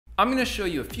I'm going to show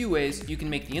you a few ways you can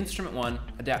make the Instrument One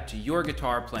adapt to your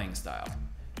guitar playing style.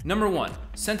 Number 1,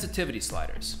 sensitivity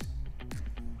sliders.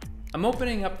 I'm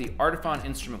opening up the Artiphon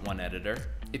Instrument One editor.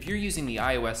 If you're using the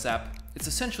iOS app, it's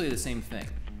essentially the same thing.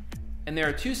 And there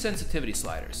are 2 sensitivity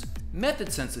sliders.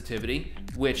 Method sensitivity,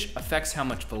 which affects how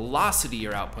much velocity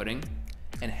you're outputting,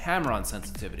 and hammer-on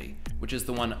sensitivity, which is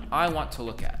the one I want to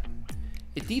look at.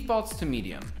 It defaults to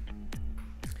medium.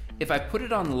 If I put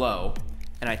it on low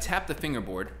and I tap the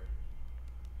fingerboard,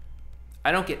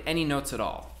 I don't get any notes at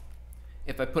all.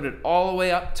 If I put it all the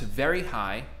way up to very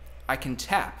high, I can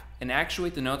tap and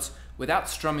actuate the notes without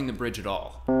strumming the bridge at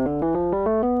all.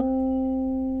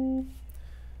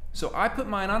 So I put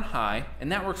mine on high,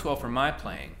 and that works well for my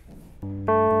playing.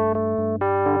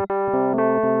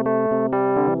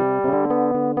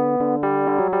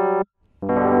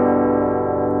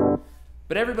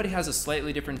 But everybody has a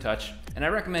slightly different touch, and I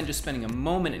recommend just spending a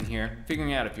moment in here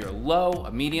figuring out if you're a low,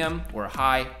 a medium, or a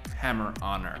high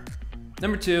hammer-oner.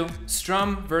 Number 2,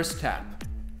 strum versus tap.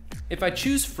 If I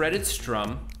choose fretted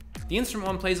strum, the Instrument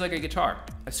One plays like a guitar.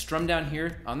 I strum down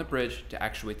here on the bridge to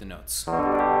actuate the notes.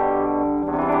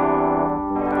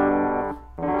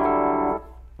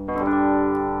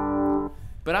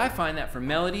 But I find that for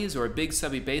melodies or a big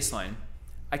subby bass line,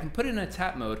 I can put it in a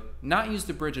tap mode, not use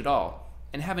the bridge at all,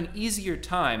 and have an easier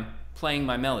time playing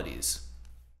my melodies.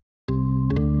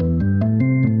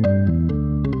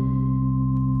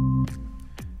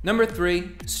 Number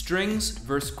 3, strings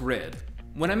versus grid.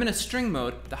 When I'm in a string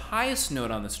mode, the highest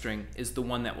note on the string is the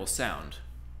one that will sound.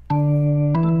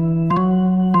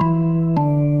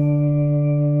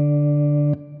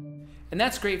 And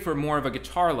that's great for more of a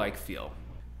guitar-like feel.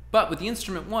 But with the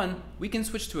Instrument One, we can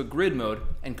switch to a grid mode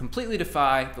and completely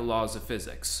defy the laws of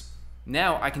physics.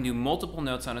 Now I can do multiple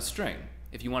notes on a string.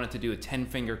 If you wanted to do a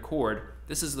 10-finger chord,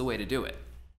 this is the way to do it.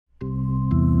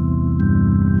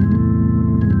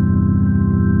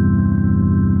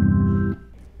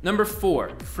 Number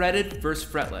 4, fretted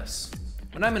versus fretless.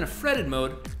 When I'm in a fretted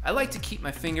mode, I like to keep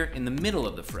my finger in the middle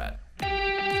of the fret.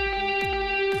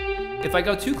 If I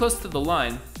go too close to the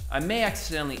line, I may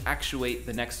accidentally actuate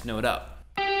the next note up.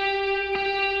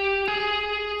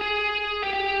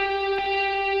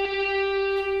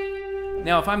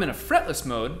 Now if I'm in a fretless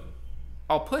mode,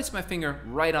 I'll place my finger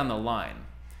right on the line.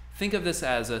 Think of this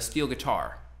as a steel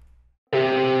guitar.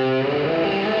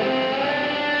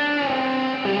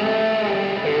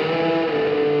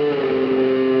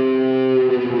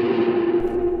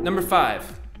 Number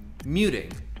 5,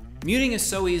 muting. Muting is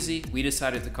so easy, we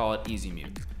decided to call it easy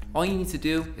mute. All you need to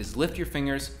do is lift your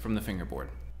fingers from the fingerboard.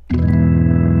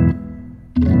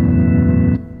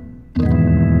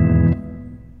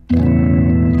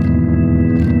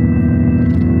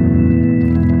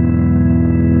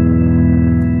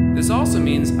 This also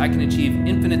means I can achieve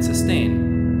infinite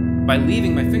sustain by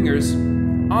leaving my fingers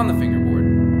on the fingerboard.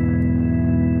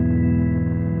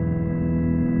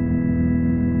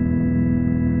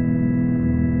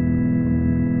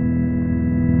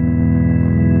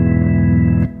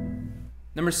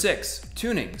 Number 6,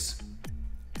 tunings.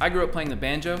 I grew up playing the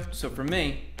banjo, so for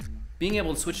me, being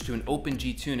able to switch to an open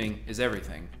G tuning is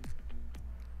everything.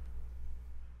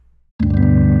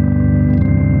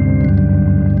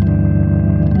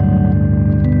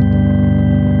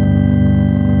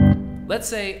 Let's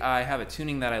say I have a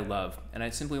tuning that I love, and I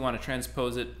simply want to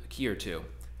transpose it a key or two.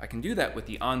 I can do that with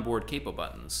the onboard capo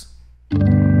buttons.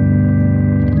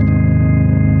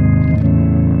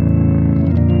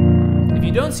 If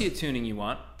you don't see a tuning you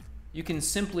want, you can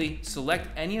simply select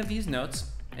any of these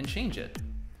notes and change it.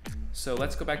 So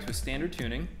let's go back to a standard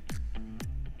tuning.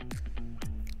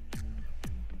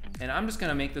 And I'm just going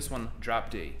to make this one drop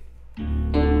D.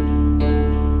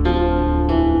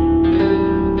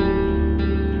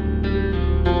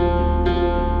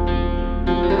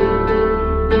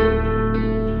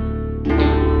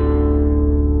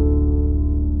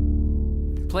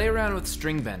 Play around with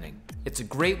string bending. It's a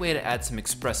great way to add some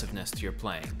expressiveness to your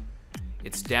playing.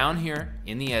 It's down here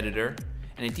in the editor,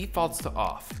 and it defaults to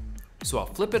off. So I'll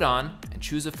flip it on and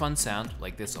choose a fun sound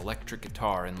like this electric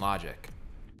guitar in Logic.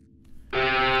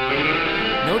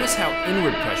 Notice how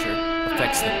inward pressure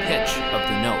affects the pitch of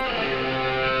the note.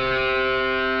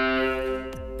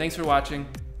 Thanks for watching,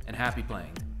 and happy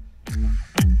playing.